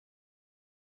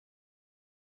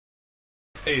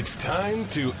It's time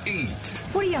to eat.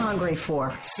 What are you hungry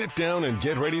for? Sit down and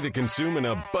get ready to consume an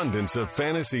abundance of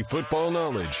fantasy football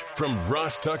knowledge from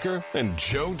Ross Tucker and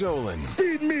Joe Dolan.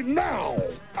 Feed me now.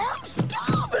 I'm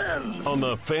starving. On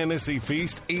the Fantasy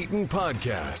Feast Eatin'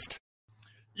 Podcast.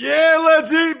 Yeah,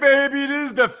 let's eat, baby. It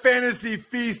is the Fantasy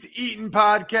Feast Eatin'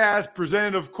 Podcast,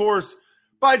 presented, of course,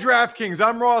 by DraftKings.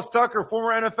 I'm Ross Tucker,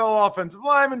 former NFL offensive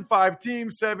lineman, 5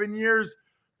 teams, 7 years,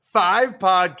 5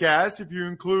 podcasts, if you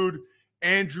include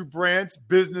Andrew Brandt's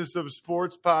Business of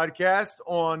Sports podcast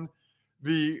on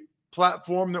the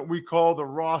platform that we call the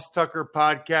Ross Tucker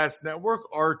Podcast Network,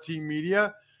 RT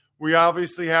Media. We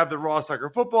obviously have the Ross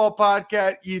Tucker Football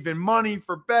Podcast, Even Money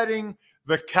for betting,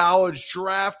 the College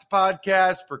Draft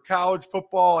Podcast for college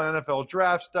football and NFL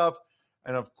draft stuff,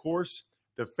 and of course,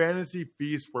 the Fantasy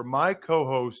Feast, where my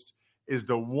co-host is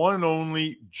the one and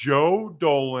only Joe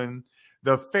Dolan,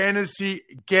 the fantasy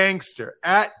gangster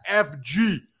at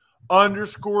FG_Dolan,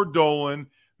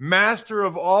 master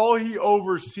of all he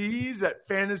oversees at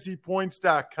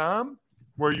fantasypoints.com,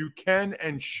 where you can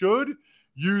and should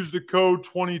use the code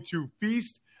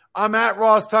 22Feast. I'm at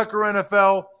Ross Tucker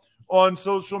NFL on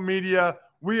social media.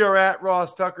 We are at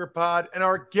Ross Tucker Pod. And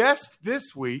our guest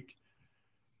this week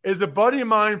is a buddy of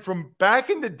mine from back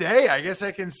in the day. I guess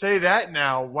I can say that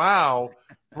now. Wow.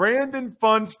 Brandon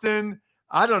Funston.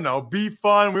 I don't know. Be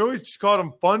fun. We always just called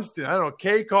him Funston. I don't know.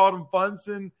 Kay called him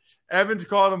Funston. Evans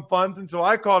called him Funston, so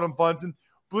I called him Funston.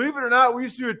 Believe it or not, we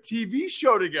used to do a TV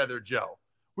show together, Joe.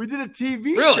 We did a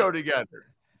TV show together.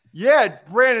 Yeah,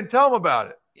 Brandon, tell him about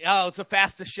it. Oh, it's the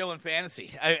fastest show in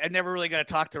fantasy. I never really got to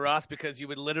talk to Ross because you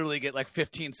would literally get like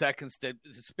 15 seconds to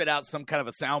spit out some kind of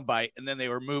a sound bite, and then they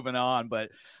were moving on.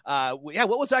 But, yeah,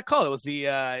 what was that called? It was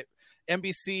the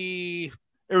NBC.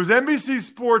 It was NBC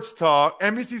Sports Talk,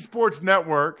 NBC Sports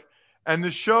Network, and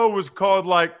the show was called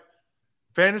like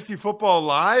Fantasy Football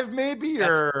Live, maybe?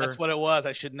 That's what it was.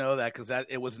 I should know that because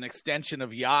it was an extension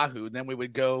of Yahoo. And then we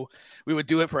would do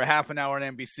it for a half an hour on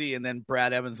NBC, and then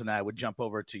Brad Evans and I would jump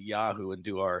over to Yahoo and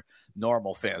do our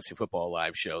normal Fantasy Football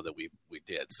Live show that we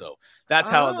did. So that's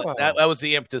how that was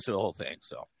the impetus of the whole thing.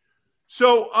 So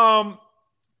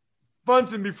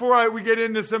Bunsen, before we get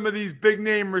into some of these big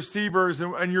name receivers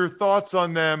and your thoughts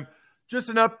on them, just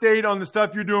an update on the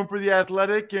stuff you're doing for The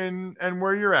Athletic and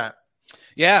where you're at.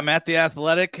 Yeah, I'm at The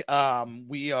Athletic.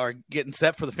 We are getting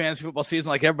set for the fantasy football season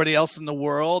like everybody else in the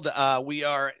world. We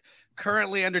are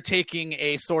currently undertaking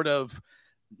a sort of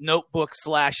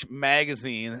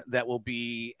notebook/magazine that will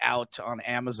be out on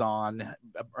Amazon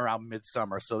around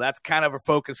midsummer. So that's kind of a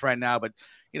focus right now, but,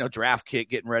 draft kit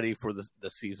getting ready for the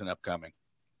season upcoming.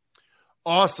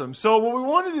 Awesome. So what we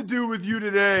wanted to do with you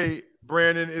today,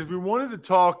 Brandon, is we wanted to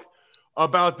talk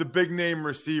about the big name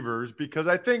receivers because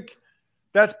I think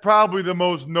that's probably the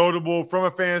most notable from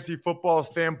a fantasy football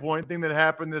standpoint thing that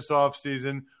happened this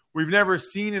offseason. We've never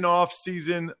seen an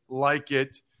offseason like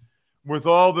it with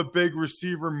all the big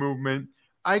receiver movement.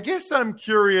 I guess I'm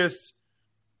curious,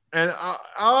 and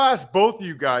I'll ask both of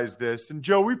you guys this. And,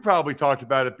 Joe, we probably talked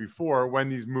about it before when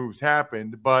these moves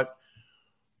happened, but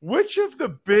which of the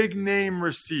big name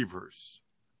receivers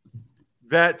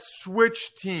that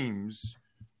switch teams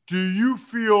do you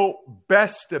feel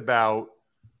best about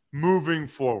moving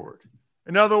forward?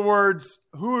 In other words,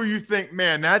 who do you think,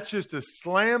 man, that's just a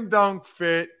slam dunk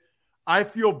fit. I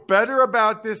feel better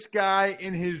about this guy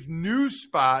in his new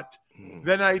spot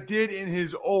than I did in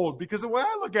his old. Because the way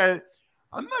I look at it,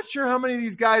 I'm not sure how many of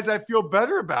these guys I feel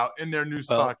better about in their new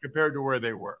spot compared to where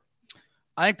they were.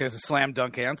 I think there's a slam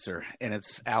dunk answer, and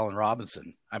it's Allen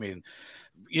Robinson. I mean,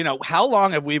 how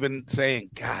long have we been saying,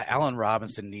 God, Allen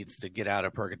Robinson needs to get out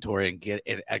of purgatory and get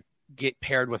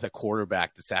paired with a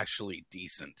quarterback that's actually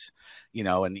decent,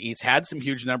 and he's had some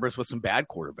huge numbers with some bad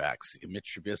quarterbacks,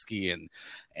 Mitch Trubisky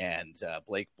and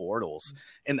Blake Bortles.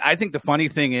 And I think the funny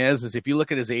thing is if you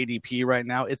look at his ADP right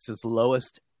now, it's as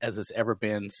lowest as it's ever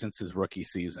been since his rookie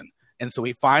season. And so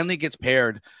he finally gets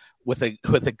paired with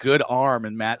a good arm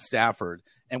in Matt Stafford.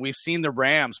 And we've seen the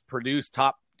Rams produce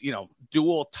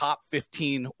dual top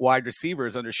 15 wide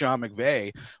receivers under Sean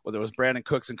McVay, whether it was Brandon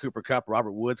Cooks and Cooper Kupp,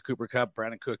 Robert Woods, Cooper Kupp,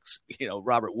 Brandon Cooks,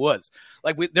 Robert Woods.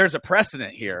 There's a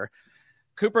precedent here.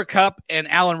 Cooper Kupp and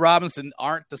Allen Robinson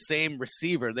aren't the same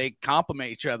receiver. They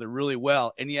complement each other really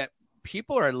well. And yet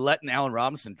people are letting Allen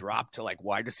Robinson drop to like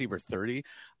wide receiver 30.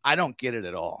 I don't get it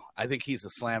at all. I think he's a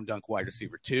slam dunk wide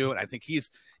receiver too. And I think he's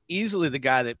easily the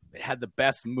guy that had the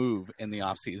best move in the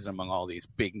offseason among all these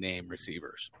big name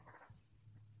receivers.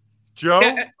 Joe?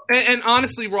 And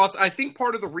honestly, Ross, I think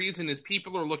part of the reason is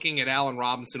people are looking at Allen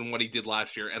Robinson and what he did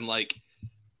last year. And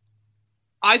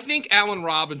I think Allen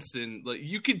Robinson,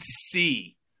 you could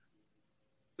see,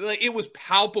 it was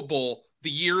palpable the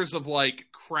years of like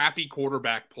crappy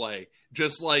quarterback play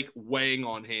just like weighing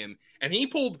on him, and he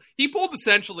pulled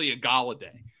essentially a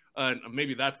Galladay.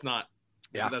 Maybe that's not.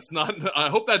 Yeah, that's not. I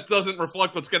hope that doesn't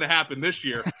reflect what's going to happen this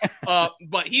year.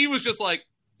 But he was just like,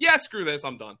 yeah, screw this,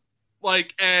 I'm done.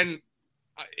 Like, and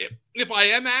if I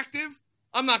am active,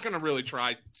 I'm not going to really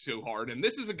try too hard. And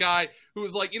this is a guy who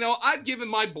was like, I've given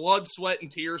my blood, sweat, and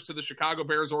tears to the Chicago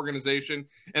Bears organization,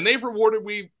 and they've rewarded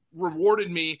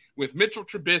me with Mitchell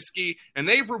Trubisky, and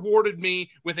they've rewarded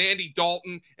me with Andy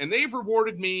Dalton, and they've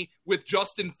rewarded me with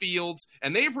Justin Fields,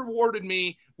 and they've rewarded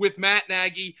me with Matt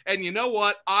Nagy. And you know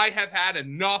what? I have had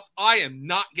enough. I am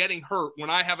not getting hurt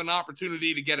when I have an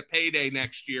opportunity to get a payday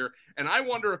next year. And I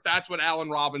wonder if that's what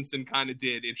Allen Robinson kind of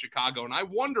did in Chicago. And I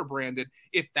wonder, Brandon,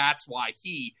 if that's why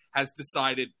he has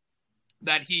decided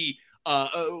that that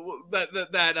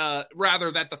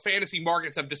the fantasy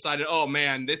markets have decided, oh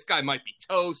man, this guy might be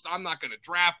toast, I'm not going to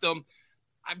draft him.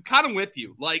 I'm kind of with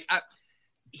you. Like,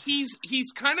 he's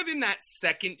kind of in that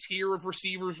second tier of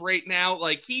receivers right now.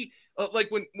 Like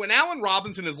when Allen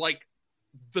Robinson is like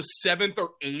the 7th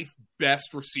or 8th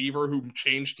best receiver who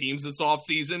changed teams this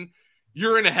offseason,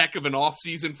 you're in a heck of an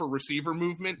offseason for receiver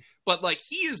movement. But like,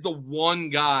 he is the one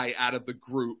guy out of the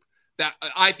group that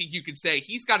I think you could say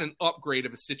he's got an upgrade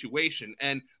of a situation.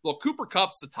 And look, Cooper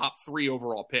Kupp's the top 3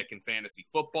 overall pick in fantasy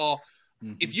football.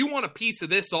 Mm-hmm. If you want a piece of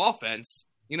this offense,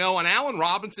 an Allen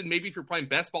Robinson, maybe if you're playing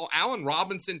best ball, Allen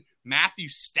Robinson, Matthew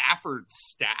Stafford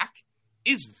stack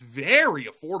is very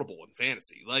affordable in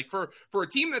fantasy. Like for a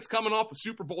team that's coming off a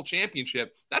Super Bowl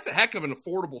championship, that's a heck of an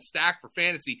affordable stack for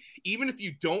fantasy. Even if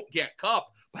you don't get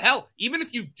Kupp, hell, even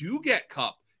if you do get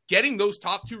Kupp, getting those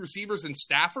top 2 receivers in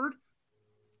Stafford,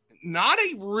 not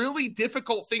a really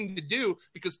difficult thing to do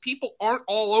because people aren't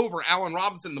all over Allen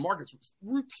Robinson in the markets.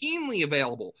 Routinely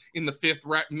available in the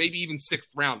 5th, maybe even 6th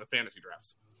round of fantasy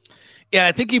drafts. Yeah,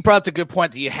 I think you brought up a good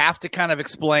point that you have to kind of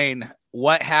explain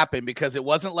what happened, because it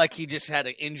wasn't like he just had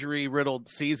an injury-riddled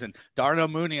season. Darnell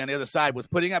Mooney on the other side was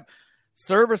putting up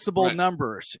serviceable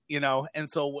numbers, and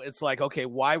so it's like, okay,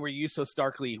 why were you so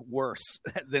starkly worse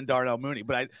than Darnell Mooney?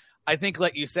 But I think,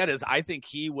 like you said, I think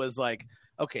he was like,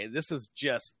 okay, this is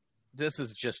just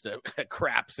a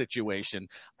crap situation.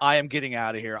 I am getting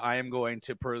out of here. I am going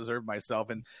to preserve myself.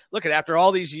 And look at, after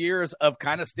all these years of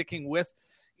kind of sticking with,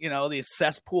 these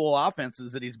cesspool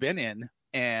offenses that he's been in.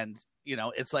 And,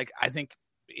 it's like, I think,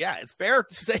 yeah, it's fair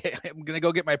to say I'm going to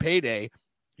go get my payday.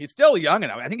 He's still young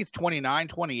enough. I think he's 29,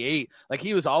 28. Like,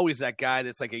 he was always that guy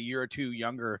that's like a year or 2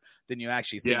 younger than you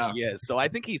actually think he is. So I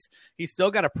think he's still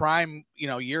got a prime,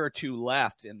 year or 2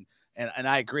 left. And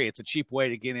I agree. It's a cheap way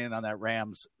to get in on that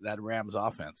Rams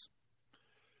offense.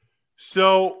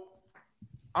 So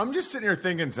I'm just sitting here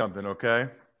thinking something, okay?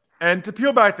 And to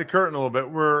peel back the curtain a little bit,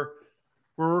 we're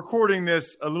recording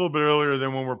this a little bit earlier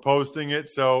than when we're posting it.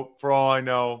 So for all I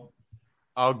know,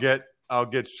 I'll get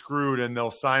screwed and they'll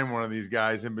sign one of these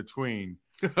guys in between.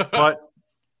 But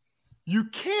you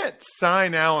can't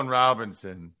sign Allen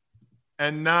Robinson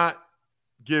and not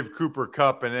give Cooper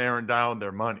Kupp and Aaron Donald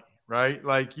their money. Right?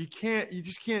 Like, you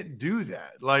just can't do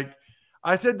that. Like,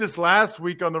 I said this last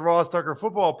week on the Ross Tucker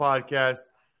Football Podcast,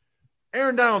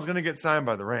 Aaron Donald's going to get signed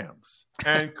by the Rams,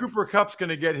 and Cooper Kupp's going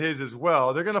to get his as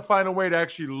well. They're going to find a way to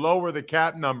actually lower the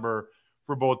cap number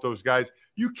for both those guys.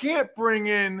 You can't bring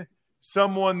in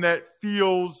someone that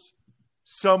feels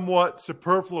somewhat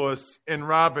superfluous in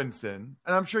Robinson,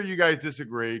 and I'm sure you guys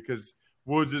disagree because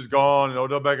Woods is gone and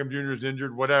Odell Beckham Jr. is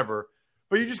injured, whatever.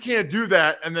 But you just can't do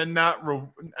that and then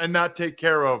not take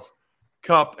care of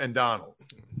Kupp and Donald.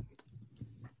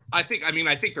 I think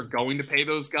they're going to pay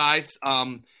those guys.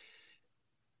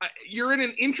 You're in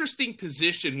an interesting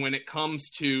position when it comes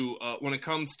to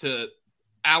to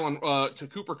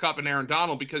Cooper Kupp and Aaron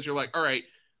Donald, because you're like, all right,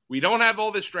 we don't have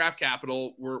all this draft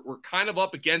capital. We're kind of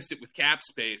up against it with cap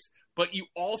space. But you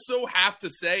also have to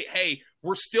say, hey,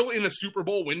 we're still in a Super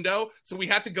Bowl window, so we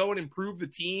have to go and improve the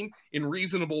team in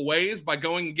reasonable ways by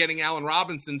going and getting Allen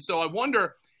Robinson. So I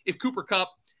wonder if Cooper Kupp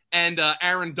and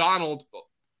Aaron Donald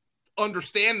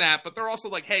understand that, but they're also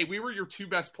like, hey, we were your 2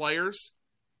 best players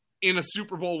in a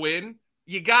Super Bowl win.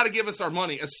 You got to give us our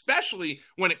money, especially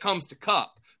when it comes to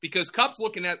Kupp. Because Kupp's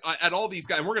looking at all these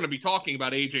guys, and we're going to be talking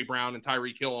about A.J. Brown and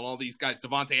Tyreek Hill and all these guys,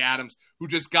 Devontae Adams, who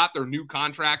just got their new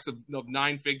contracts of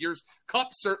 9 figures. Kupp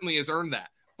certainly has earned that.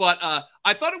 But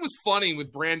I thought it was funny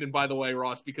with Brandon, by the way,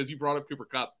 Ross, because you brought up Cooper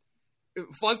Kupp.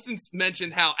 Funston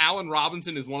mentioned how Allen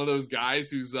Robinson is one of those guys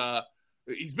who's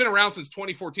he's been around since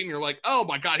 2014. And you're like, oh,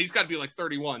 my God, he's got to be like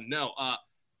 31. No,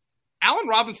 Allen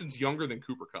Robinson's younger than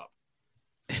Cooper Kupp.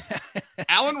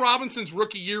 Allen Robinson's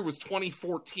rookie year was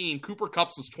 2014. Cooper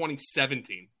Kupp's was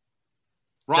 2017.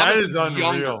 That is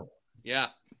unreal. Yeah.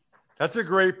 That's a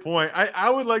great point. I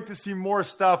would like to see more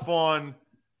stuff on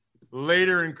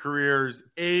later in careers,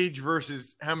 age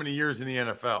versus how many years in the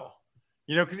NFL.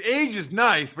 Because age is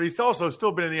nice, but he's also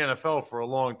still been in the NFL for a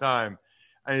long time,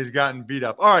 and he's gotten beat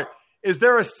up. All right. Is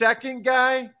there a second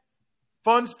guy,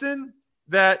 Funston,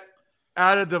 that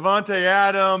out of Devontae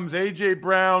Adams, A.J.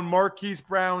 Brown, Marquise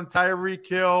Brown, Tyreek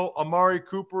Hill, Amari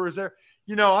Cooper, is there?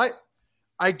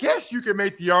 I guess you could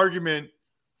make the argument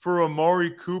for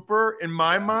Amari Cooper, in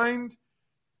my mind,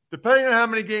 depending on how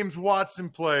many games Watson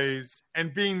plays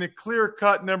and being the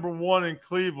clear-cut number one in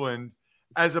Cleveland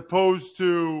as opposed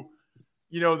to,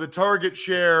 the target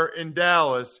share in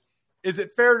Dallas. Is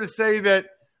it fair to say that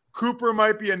Cooper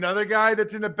might be another guy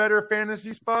that's in a better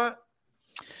fantasy spot?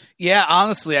 Yeah,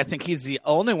 honestly, I think he's the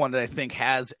only one that I think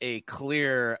has a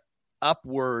clear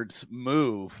upwards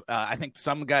move. I think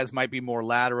some guys might be more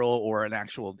lateral or an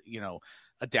actual,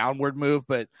 a downward move.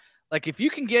 But like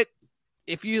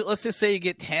let's just say you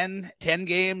get 10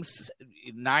 games,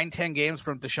 9-10 games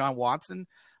from Deshaun Watson,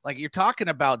 like you're talking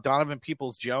about Donovan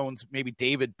Peoples-Jones, maybe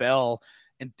David Bell,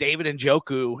 and David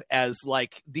Njoku as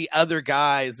like the other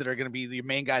guys that are going to be the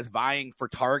main guys vying for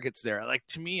targets there. Like,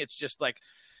 to me, it's just like,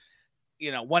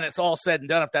 when it's all said and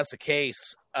done, if that's the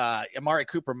case, Amari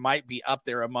Cooper might be up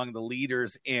there among the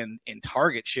leaders in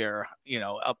target share,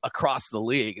 across the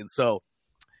league. And so,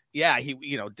 yeah,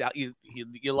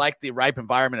 you like the ripe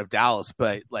environment of Dallas,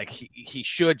 but like he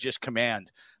should just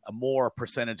command a more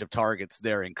percentage of targets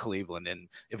there in Cleveland. And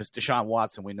if it's Deshaun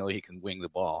Watson, we know he can wing the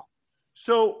ball.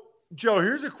 So, Joe,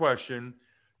 here's a question.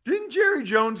 Didn't Jerry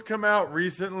Jones come out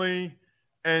recently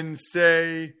and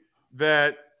say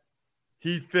that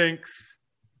he thinks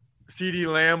CeeDee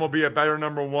Lamb will be a better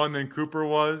number one than Cooper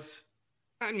was?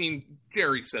 I mean,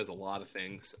 Jerry says a lot of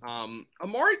things.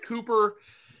 Amari Cooper,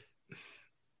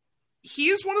 he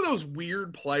is one of those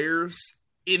weird players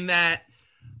in that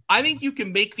I think you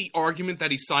can make the argument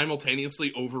that he's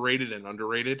simultaneously overrated and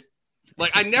underrated.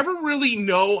 Like, I never really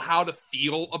know how to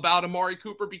feel about Amari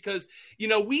Cooper because,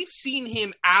 we've seen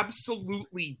him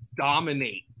absolutely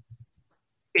dominate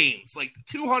games, like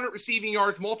 200 receiving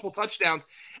yards, multiple touchdowns.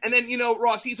 And then,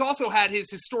 Ross, he's also had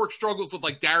his historic struggles with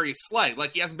like Darius Slay.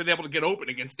 Like, he hasn't been able to get open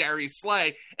against Darius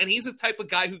Slay. And he's the type of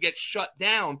guy who gets shut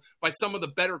down by some of the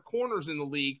better corners in the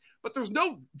league. But there's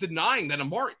no denying that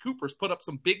Amari Cooper's put up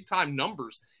some big time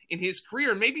numbers in his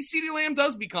career. Maybe CeeDee Lamb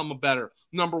does become a better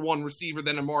number one receiver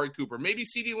than Amari Cooper. Maybe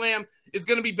CeeDee Lamb is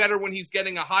going to be better when he's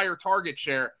getting a higher target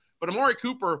share. But Amari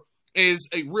Cooper is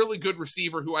a really good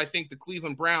receiver who I think the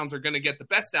Cleveland Browns are going to get the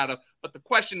best out of. But the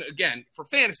question, again, for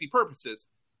fantasy purposes,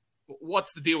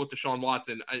 what's the deal with Deshaun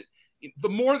Watson? The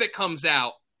more that comes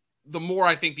out, the more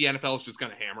I think the NFL is just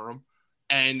going to hammer him.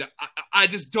 And I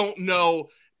just don't know.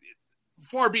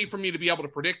 Far be it from me to be able to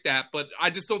predict that, but I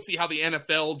just don't see how the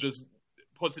NFL just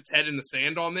puts its head in the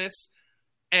sand on this.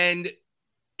 And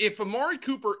if Amari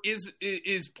Cooper is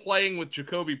playing with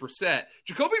Jacoby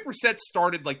Brissett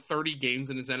started like 30 games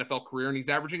in his NFL career, and he's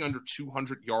averaging under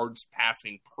 200 yards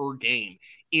passing per game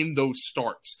in those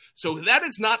starts. So that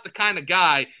is not the kind of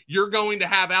guy you're going to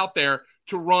have out there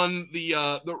to run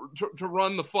to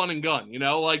run the fun and gun.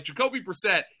 Like Jacoby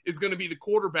Brissett is going to be the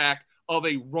quarterback of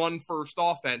a run-first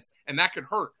offense, and that could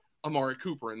hurt Amari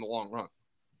Cooper in the long run.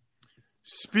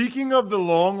 Speaking of the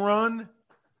long run,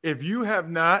 if you have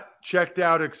not checked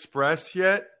out Express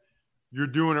yet, you're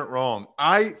doing it wrong.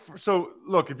 So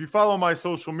look, if you follow my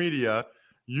social media,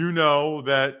 you know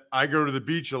that I go to the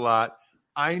beach a lot.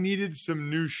 I needed some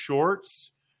new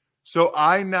shorts, so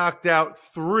I knocked out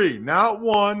 3, not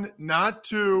 1, not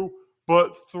 2,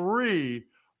 but 3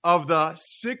 of the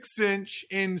 6-inch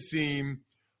inseam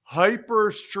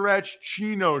hyper stretch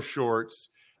chino shorts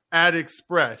at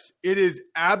Express. It is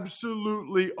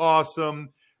absolutely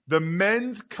awesome. The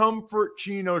men's comfort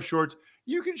chino shorts.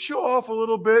 You can show off a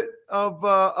little bit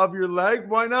of your leg.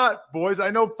 Why not, boys?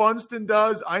 I know Funston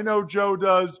does. I know Joe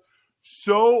does.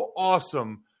 So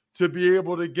awesome to be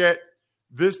able to get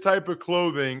this type of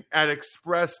clothing at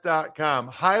express.com.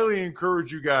 Highly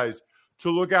encourage you guys to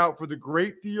look out for the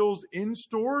great deals in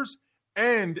stores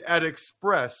and at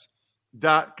express.com.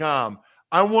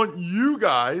 I want you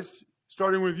guys,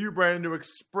 starting with you, Brandon, to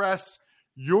express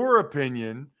your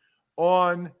opinion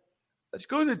on, let's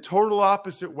go the total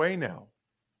opposite way now,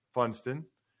 Funston.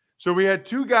 So we had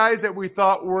 2 guys that we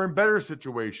thought were in better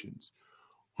situations.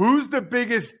 Who's the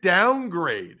biggest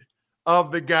downgrade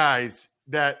of the guys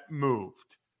that moved?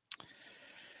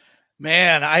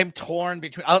 Man, I'm torn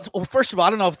between. Well, first of all,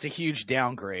 I don't know if it's a huge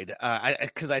downgrade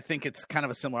because I think it's kind of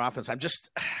a similar offense. I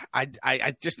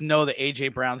just know that A.J.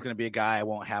 Brown's going to be a guy I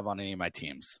won't have on any of my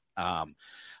teams.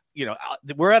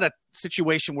 we're at a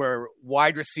situation where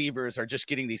wide receivers are just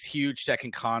getting these huge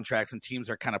second contracts, and teams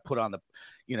are kind of put on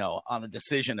the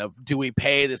decision of, do we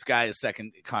pay this guy a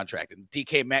second contract? And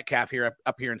DK Metcalf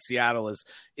up here in Seattle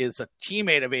is a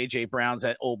teammate of AJ Brown's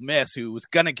at Ole Miss, who was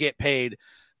going to get paid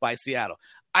by Seattle.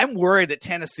 I'm worried that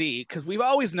Tennessee, because we've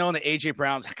always known that AJ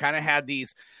Brown's kind of had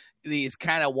these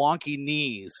kind of wonky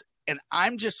knees. And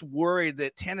I'm just worried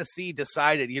that Tennessee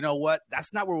decided, you know what,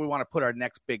 that's not where we want to put our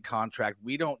next big contract.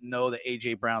 We don't know that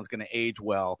A.J. Brown's going to age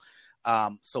well.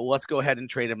 So let's go ahead and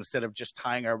trade him instead of just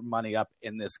tying our money up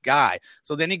in this guy.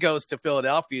 So then he goes to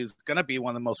Philadelphia, who's going to be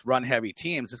one of the most run-heavy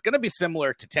teams. It's going to be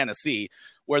similar to Tennessee,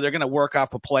 where they're going to work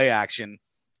off of play action.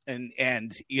 And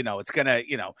it's going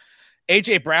to,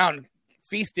 A.J. Brown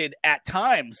feasted at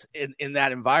times in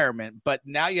that environment, but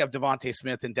now you have Devontae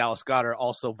Smith and Dallas Goedert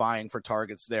also vying for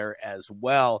targets there as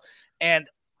well. And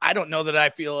I don't know that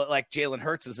I feel like Jalen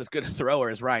Hurts is as good a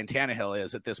thrower as Ryan Tannehill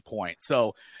is at this point.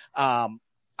 So I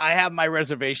have my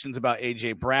reservations about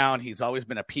A.J. Brown. He's always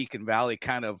been a peak and valley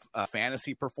kind of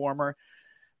fantasy performer,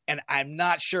 and I'm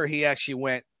not sure he actually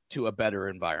went to a better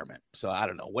environment. So I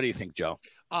don't know. What do you think, Joe?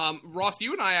 Ross,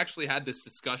 you and I actually had this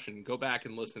discussion. Go back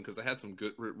and listen, because I had some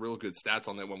real good stats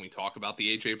on that when we talk about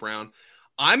the A.J. Brown.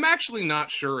 I'm actually not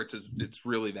sure it's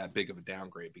really that big of a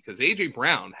downgrade, because A.J.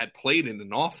 Brown had played in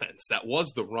an offense that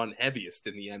was the run heaviest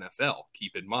in the NFL,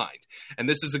 keep in mind. And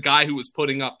this is a guy who was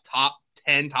putting up top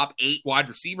 10, top 8 wide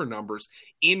receiver numbers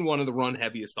in one of the run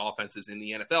heaviest offenses in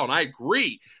the NFL. And I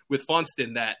agree with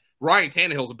Funston that Ryan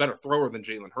Tannehill is a better thrower than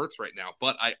Jalen Hurts right now.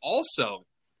 But I also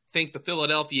think the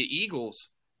Philadelphia Eagles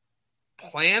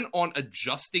plan on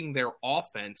adjusting their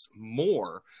offense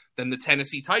more than the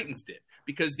Tennessee Titans did,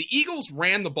 because the Eagles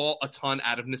ran the ball a ton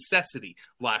out of necessity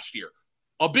last year.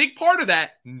 A big part of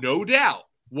that, no doubt,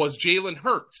 was Jalen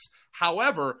Hurts.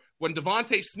 However, when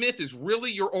Devontae Smith is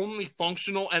really your only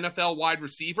functional NFL wide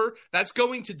receiver, that's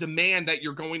going to demand that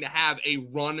you're going to have a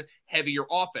run-heavier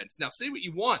offense. Now, say what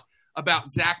you want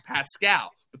about Zach Pascal,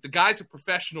 but the guy's a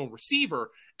professional receiver,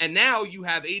 and now you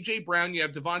have A.J. Brown, you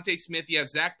have Devontae Smith, you have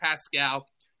Zach Pascal,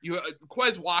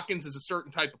 Quez Watkins is a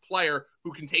certain type of player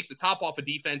who can take the top off a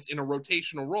defense in a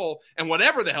rotational role, and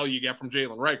whatever the hell you get from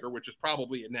Jalen Riker, which is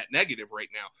probably a net negative right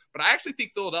now. But I actually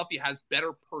think Philadelphia has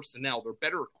better personnel. They're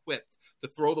better equipped to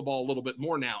throw the ball a little bit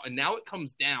more now, and now it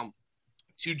comes down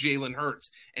to Jalen Hurts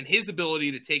and his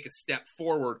ability to take a step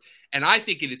forward. And I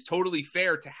think it is totally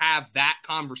fair to have that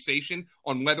conversation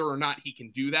on whether or not he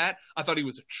can do that. I thought he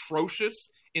was atrocious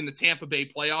in the Tampa Bay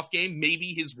playoff game,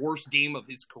 maybe his worst game of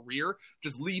his career,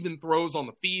 just leaving throws on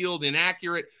the field,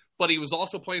 inaccurate, but he was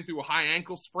also playing through a high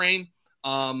ankle sprain.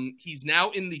 He's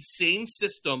now in the same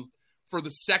system for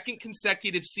the second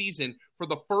consecutive season for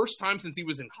the first time since he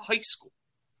was in high school.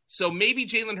 So maybe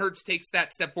Jalen Hurts takes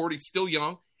that step forward. He's still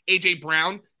young. A.J.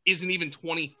 Brown isn't even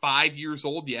 25 years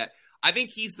old yet. I think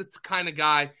he's the kind of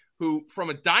guy who, from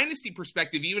a dynasty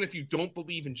perspective, even if you don't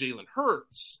believe in Jalen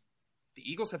Hurts, the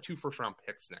Eagles have 2 first-round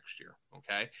picks next year,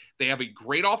 okay? They have a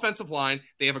great offensive line.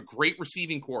 They have a great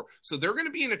receiving core. So they're going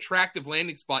to be an attractive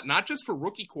landing spot, not just for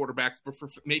rookie quarterbacks, but for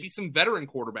maybe some veteran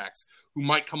quarterbacks who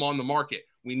might come on the market.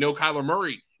 We know Kyler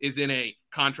Murray is in a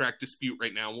contract dispute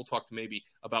right now, and we'll talk to maybe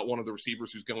about one of the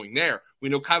receivers who's going there. We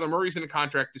know Kyler Murray's in a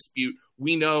contract dispute.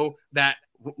 We know that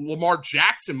Lamar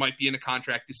Jackson might be in a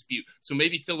contract dispute. So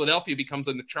maybe Philadelphia becomes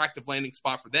an attractive landing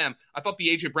spot for them. I thought the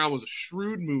A.J. Brown was a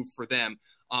shrewd move for them.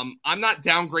 I'm not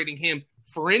downgrading him,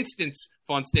 for instance,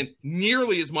 Funston,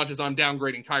 nearly as much as I'm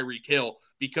downgrading Tyreek Hill,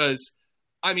 because,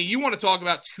 I mean, you want to talk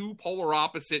about 2 polar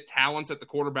opposite talents at the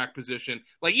quarterback position.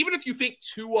 Like, even if you think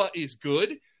Tua is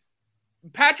good,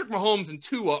 Patrick Mahomes and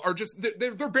Tua are just,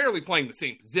 they're barely playing the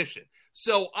same position.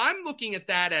 So I'm looking at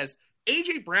that as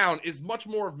A.J. Brown is much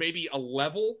more of maybe a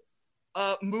level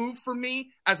move for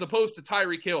me, as opposed to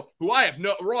Tyreek Hill, who I have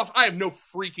no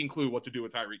freaking clue what to do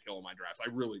with Tyreek Hill in my drafts. I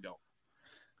really don't.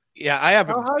 Yeah, I have.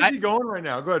 How's he going right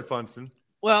now? Go ahead, Funston.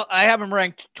 Well, I have him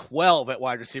ranked 12 at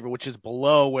wide receiver, which is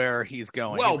below where he's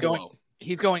going. Below.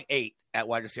 He's going 8 at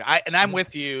wide receiver. I'm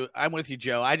with you. I'm with you,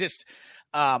 Joe. I just,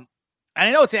 and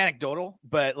I know it's anecdotal,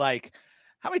 but like,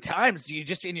 how many times do you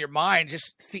just in your mind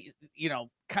just see,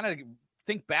 kind of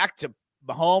think back to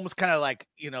Mahomes, kind of like,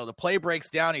 the play breaks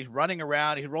down, he's running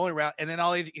around, he's rolling around, and then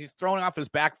he's throwing off his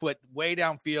back foot way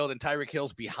downfield, and Tyreek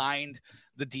Hill's behind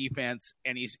the defense,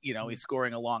 and he's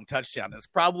scoring a long touchdown. It's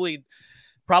probably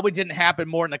didn't happen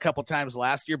more than a couple times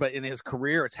last year, but in his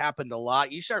career, it's happened a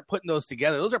lot. You start putting those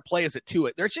together. Those are plays that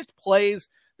Tua, there's just plays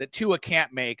that Tua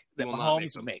can't make that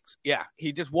Mahomes makes. Yeah,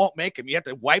 he just won't make them. You have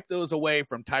to wipe those away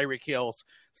from Tyreek Hill's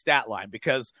stat line,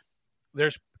 because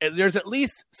there's at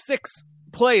least 6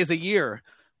 plays a year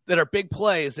that are big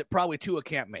plays that probably Tua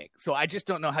can't make. So I just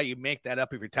don't know how you make that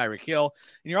up if you're Tyreek Hill.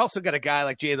 And you're also got a guy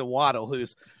like Jaylen Waddle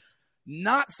who's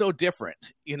not so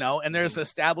different, and there's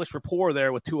established rapport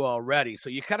there with Tua already. So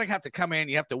you kind of have to come in,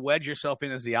 you have to wedge yourself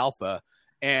in as the alpha.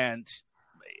 And,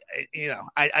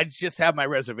 I just have my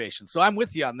reservations. So I'm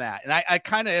with you on that. And I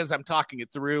kind of, as I'm talking it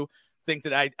through, think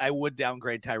that I would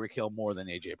downgrade Tyreek Hill more than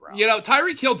A.J. Brown.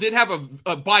 Tyreek Hill did have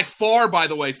a by far, by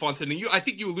the way, Funston, and I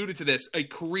think you alluded to this, a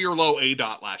career low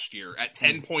ADOT last year at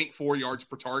 10.4 yards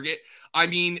per target. I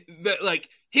mean,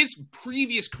 his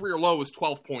previous career low was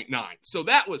 12.9. So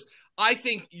that was, I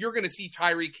think you're going to see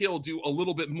Tyreek Hill do a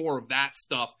little bit more of that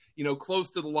stuff,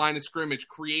 close to the line of scrimmage,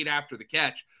 create after the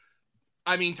catch.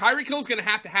 I mean, Tyreek Hill's going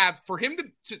to have, for him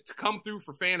to come through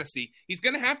for fantasy, he's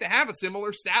going to have a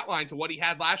similar stat line to what he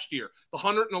had last year. The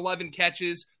 111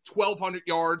 catches, 1,200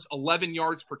 yards, 11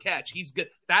 yards per catch. He's good.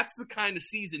 That's the kind of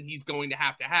season he's going to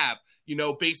have,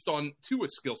 based on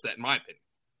Tua's skill set, in my opinion.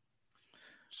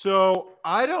 So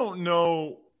I don't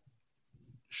know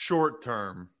short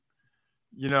term,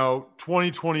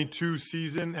 2022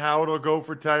 season, how it'll go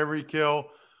for Tyreek Hill.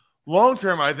 Long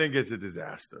term, I think it's a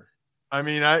disaster. I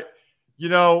mean,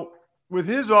 with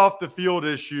his off the field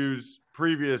issues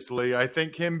previously, I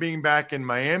think him being back in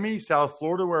Miami, South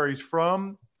Florida, where he's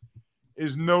from,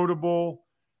 is notable.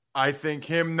 I think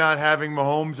him not having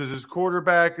Mahomes as his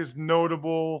quarterback is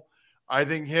notable. I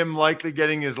think him likely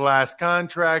getting his last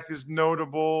contract is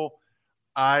notable.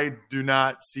 I do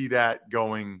not see that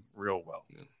going real well.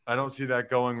 I don't see that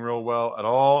going real well at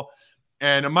all.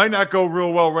 And it might not go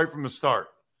real well right from the start.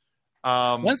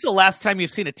 When's the last time you've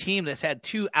seen a team that's had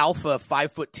two alpha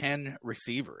 5'10"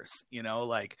 receivers?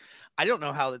 I don't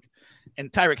know how.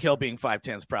 And Tyreek Hill being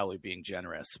 5'10" is probably being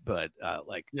generous, but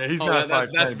he's not 5'10".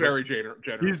 That's very generous.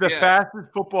 He's the fastest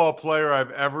football player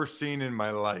I've ever seen in my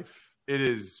life. It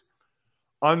is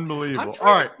unbelievable. I'm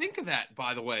trying to think of that,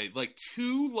 by the way,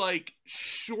 two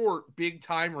short, big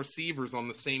time receivers on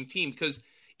the same team. Because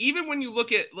even when you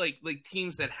look at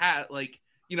teams that had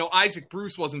Isaac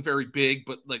Bruce wasn't very big,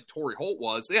 but Torrey Holt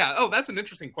was. Yeah. Oh, that's an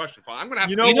interesting question. I'm gonna have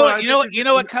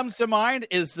what comes to mind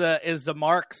is the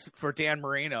marks for Dan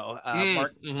Marino,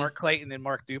 Mark Clayton and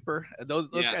Mark Duper. Those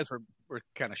guys were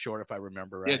kind of short, if I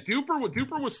remember right. Yeah,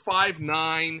 Duper was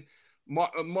 5'9".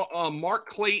 Mark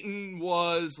Clayton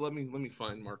was. Let me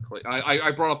find Mark Clayton.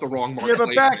 I brought up the wrong Mark. Yeah, but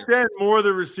Clayton back here. then, more of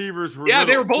the receivers were. Yeah,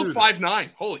 they were both 5'9".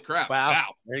 Holy crap!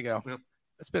 Wow. There you go. Yeah.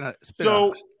 It's been a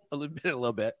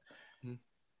little bit.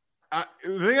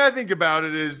 The thing I think about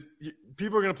it is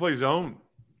people are going to play zone.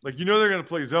 They're going to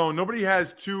play zone. Nobody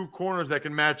has two corners that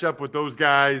can match up with those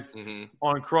guys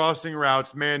on crossing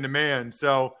routes, man to man.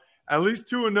 So at least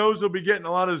Tua knows they'll be getting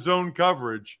a lot of zone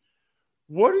coverage.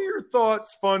 What are your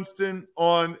thoughts, Funston,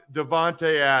 on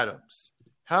Davante Adams?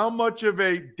 How much of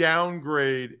a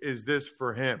downgrade is this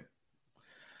for him?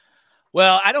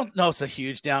 Well, I don't know if it's a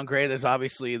huge downgrade. There's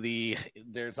obviously the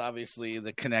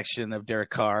connection of Derek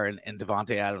Carr and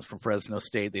Davante Adams from Fresno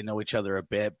State. They know each other a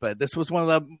bit, but this was one of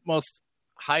the most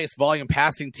highest volume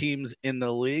passing teams in the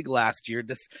league last year.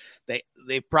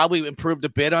 They probably improved a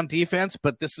bit on defense,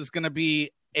 but this is going to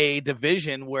be a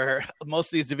division where most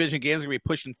of these division games are going to be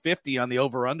pushing 50 on the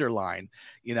over-under line,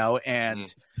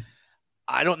 and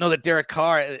I don't know that Derek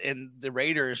Carr and the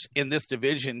Raiders in this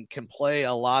division can play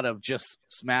a lot of just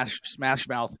smash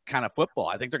mouth kind of football.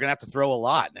 I think they're going to have to throw a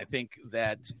lot. And I think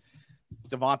that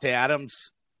Davante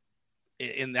Adams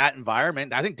in that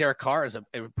environment, I think Derek Carr is a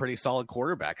pretty solid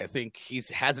quarterback. I think he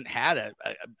hasn't had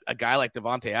a guy like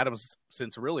Davante Adams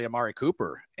since really Amari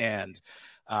Cooper. And,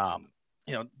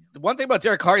 the one thing about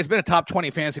Derek Carr, he's been a top 20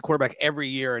 fantasy quarterback every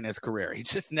year in his career. He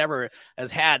just never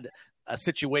has had a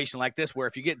situation like this where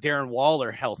if you get Darren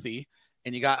Waller healthy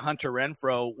and you got Hunter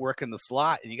Renfrow working the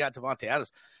slot and you got Davante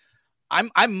Adams,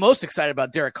 I'm most excited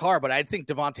about Derek Carr, but I think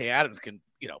Davante Adams can,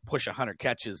 push 100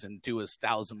 catches and do his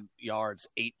 1,000 yards,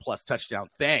 8+ touchdown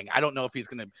thing. I don't know if he's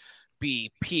going to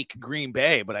be peak Green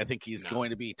Bay, but I think he's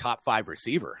going to be top 5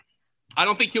 receiver. I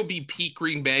don't think he'll be peak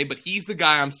Green Bay, but he's the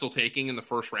guy I'm still taking in the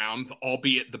first round,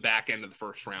 albeit the back end of the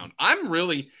first round. I'm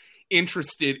really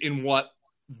interested in what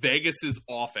Vegas's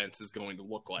offense is going to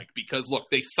look like because, look,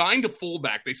 they signed a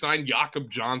fullback. They signed Jakob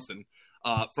Johnson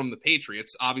from the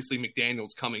Patriots. Obviously,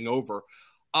 McDaniel's coming over.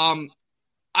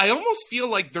 I almost feel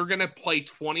like they're going to play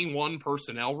 21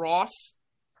 personnel, Ross,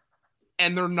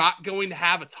 and they're not going to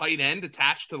have a tight end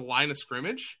attached to the line of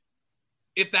scrimmage,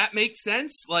 if that makes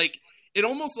sense. It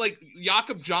almost like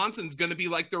Jakob Johnson's going to be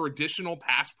like their additional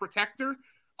pass protector.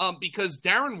 Because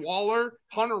Darren Waller,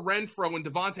 Hunter Renfrow, and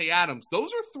Davante Adams, those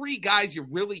are 3 guys you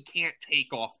really can't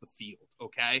take off the field,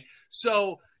 okay?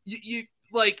 So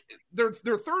like their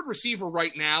third receiver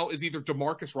right now is either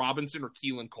Demarcus Robinson or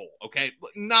Keelan Cole. Okay,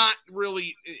 not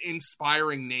really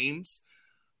inspiring names.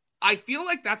 I feel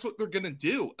like that's what they're going to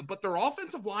do, but their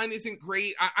offensive line isn't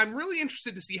great. I'm really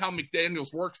interested to see how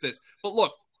McDaniels works this. But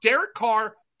look, Derek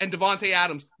Carr and Devontae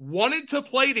Adams wanted to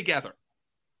play together.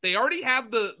 They already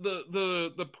have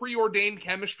the preordained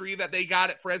chemistry that they got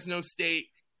at Fresno State.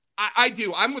 I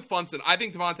do. I'm with Funson. I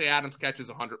think Devontae Adams catches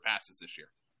 100 passes this year.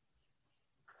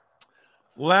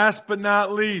 Last but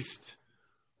not least,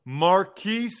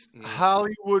 Marquise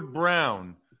Hollywood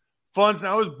Brown. Funson,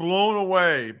 I was blown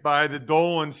away by the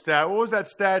Dolan stat. What was that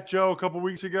stat, Joe, a couple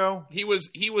weeks ago? He was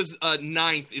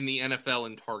ninth in the NFL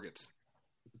in targets.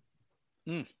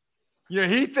 Yeah,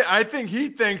 I think he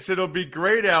thinks it'll be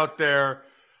great out there.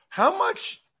 How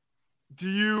much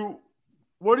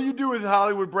what do you do with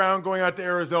Hollywood Brown going out to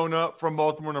Arizona from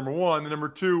Baltimore, number one, and number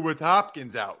two, with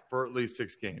Hopkins out for at least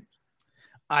 6 games?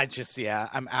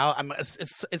 I'm out.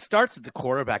 It starts at the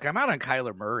quarterback. I'm out on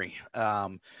Kyler Murray.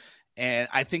 And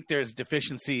I think there's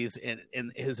deficiencies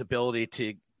in his ability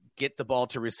to get the ball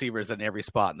to receivers in every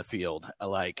spot in the field.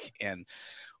 And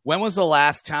when was the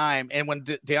last time? And when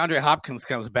DeAndre Hopkins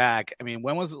comes back, I mean,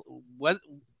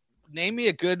 name me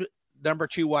a good number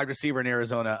 2 wide receiver in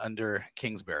Arizona under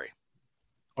Kingsbury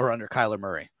or under Kyler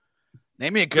Murray.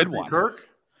 Name me a good one. Kirk?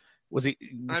 Was he?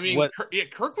 I mean,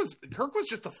 Kirk was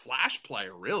just a flash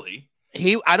player, really.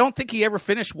 I don't think he ever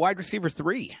finished wide receiver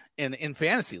 3 in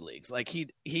fantasy leagues. Like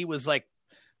he was like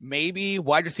maybe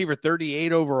wide receiver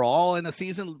 38 overall in a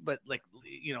season, but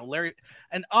Larry,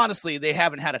 and honestly, they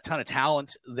haven't had a ton of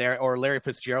talent there, or Larry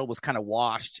Fitzgerald was kind of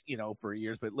washed, for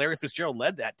years, but Larry Fitzgerald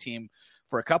led that team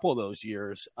for a couple of those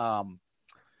years.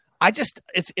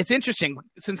 It's interesting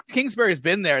since Kingsbury's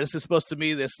been there. This is supposed to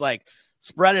be this like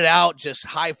spread it out, just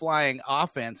high flying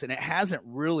offense. And it hasn't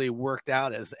really worked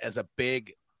out as a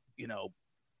big,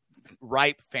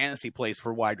 ripe fantasy place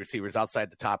for wide receivers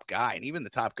outside the top guy. And even the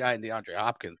top guy in DeAndre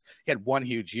Hopkins, he had one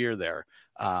huge year there.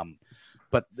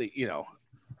 But the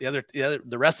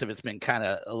rest of it's been kind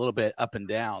of a little bit up and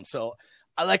down. So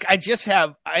I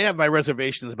have my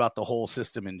reservations about the whole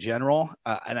system in general.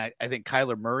 And I think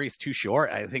Kyler Murray is too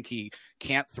short. I think he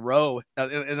can't throw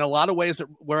in a lot of ways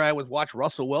where I would watch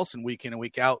Russell Wilson week in and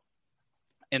week out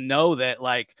and know that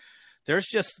there's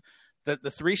just the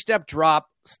 3-step drop,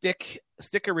 stick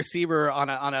a receiver on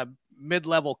a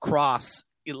mid-level cross,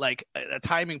 like a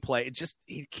timing play.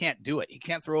 He can't do it. He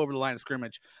can't throw over the line of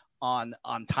scrimmage on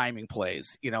timing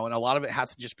plays, and a lot of it has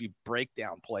to just be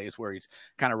breakdown plays where he's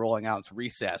kind of rolling out its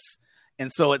recess.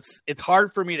 And so it's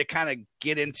hard for me to kind of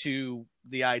get into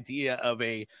the idea of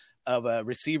a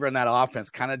receiver in that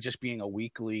offense kind of just being a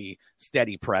weekly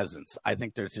steady presence. I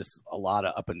think there's just a lot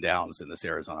of up and downs in this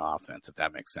Arizona offense, if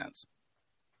that makes sense.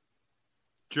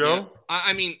 Joe? Yeah.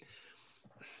 I mean,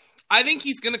 I think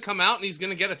he's going to come out and he's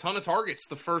going to get a ton of targets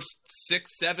the first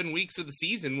 6-7 weeks of the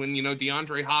season when,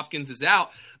 DeAndre Hopkins is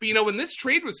out. But, when this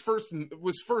trade was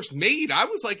first made, I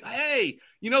was like, hey,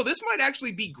 this might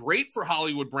actually be great for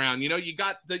Hollywood Brown. You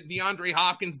got the DeAndre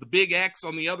Hopkins, the big X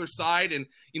on the other side. And,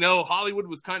 Hollywood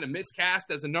was kind of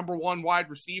miscast as a number 1 wide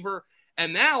receiver.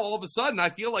 And now all of a sudden, I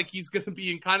feel like he's going to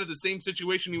be in kind of the same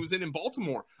situation he was in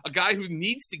Baltimore, a guy who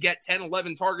needs to get 10,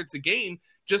 11 targets a game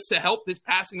just to help this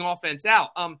passing offense out.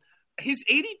 His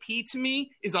ADP to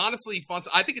me is honestly fun.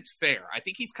 I think it's fair. I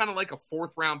think he's kind of like a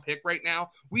 4th-round pick right now.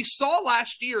 We saw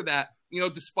last year that,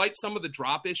 despite some of the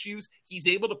drop issues, he's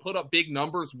able to put up big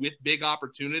numbers with big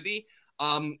opportunity.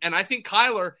 And I think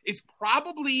Kyler is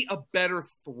probably a better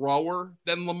thrower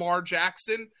than Lamar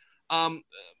Jackson.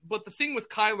 But the thing with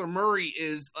Kyler Murray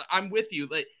is, I'm with you.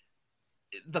 Like,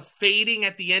 the fading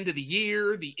at the end of the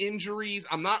year, the injuries,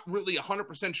 I'm not really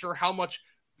 100% sure how much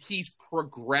he's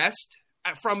progressed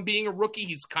from being a rookie.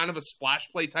 He's kind of a splash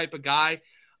play type of guy.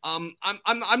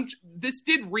 This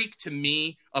did reek to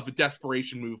me of a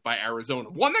desperation move by Arizona,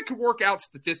 one that could work out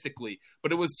statistically,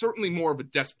 but it was certainly more of a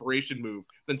desperation move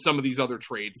than some of these other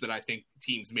trades that I think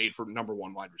teams made for number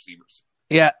 1 wide receivers.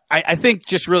 Yeah, I think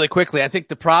just really quickly, I think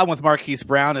the problem with Marquise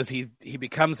Brown is he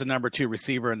becomes the number 2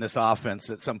 receiver in this offense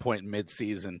at some point in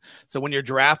midseason. So when you're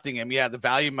drafting him, the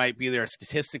value might be there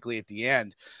statistically at the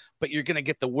end, but you're going to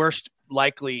get the worst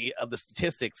likely of the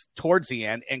statistics towards the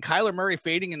end. And Kyler Murray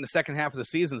fading in the second half of the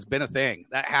season has been a thing.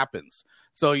 That happens.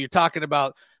 So you're talking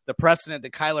about the precedent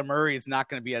that Kyler Murray is not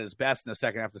going to be at his best in the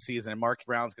second half of the season, and Mark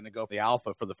Brown's going to go for the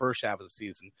alpha for the first half of the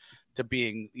season to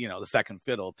being, the second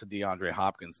fiddle to DeAndre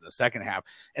Hopkins in the second half.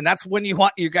 And that's when you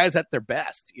want you guys at their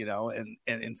best, and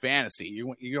in fantasy. You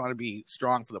want to be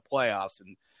strong for the playoffs,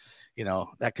 and,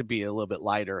 that could be a little bit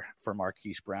lighter for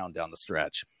Marquise Brown down the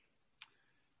stretch.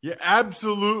 You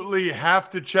absolutely have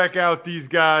to check out these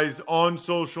guys on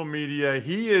social media.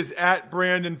 He is at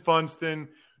Brandon Funston.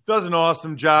 Does an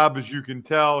awesome job, as you can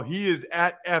tell. He is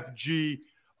at FG_Dolan,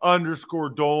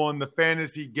 the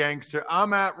fantasy gangster.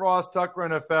 I'm at Ross Tucker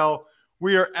NFL.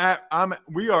 We are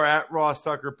at Ross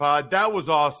Tucker Pod. That was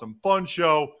awesome. Fun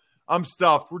show. I'm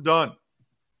stuffed. We're done.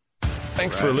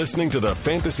 Thanks for listening to the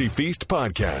Fantasy Feast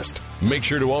podcast. Make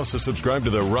sure to also subscribe to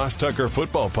the Ross Tucker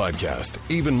Football Podcast,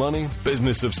 Even Money,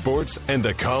 Business of Sports, and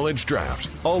the College Draft.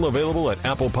 All available at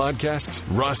Apple Podcasts,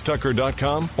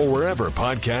 rosstucker.com, or wherever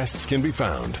podcasts can be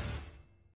found.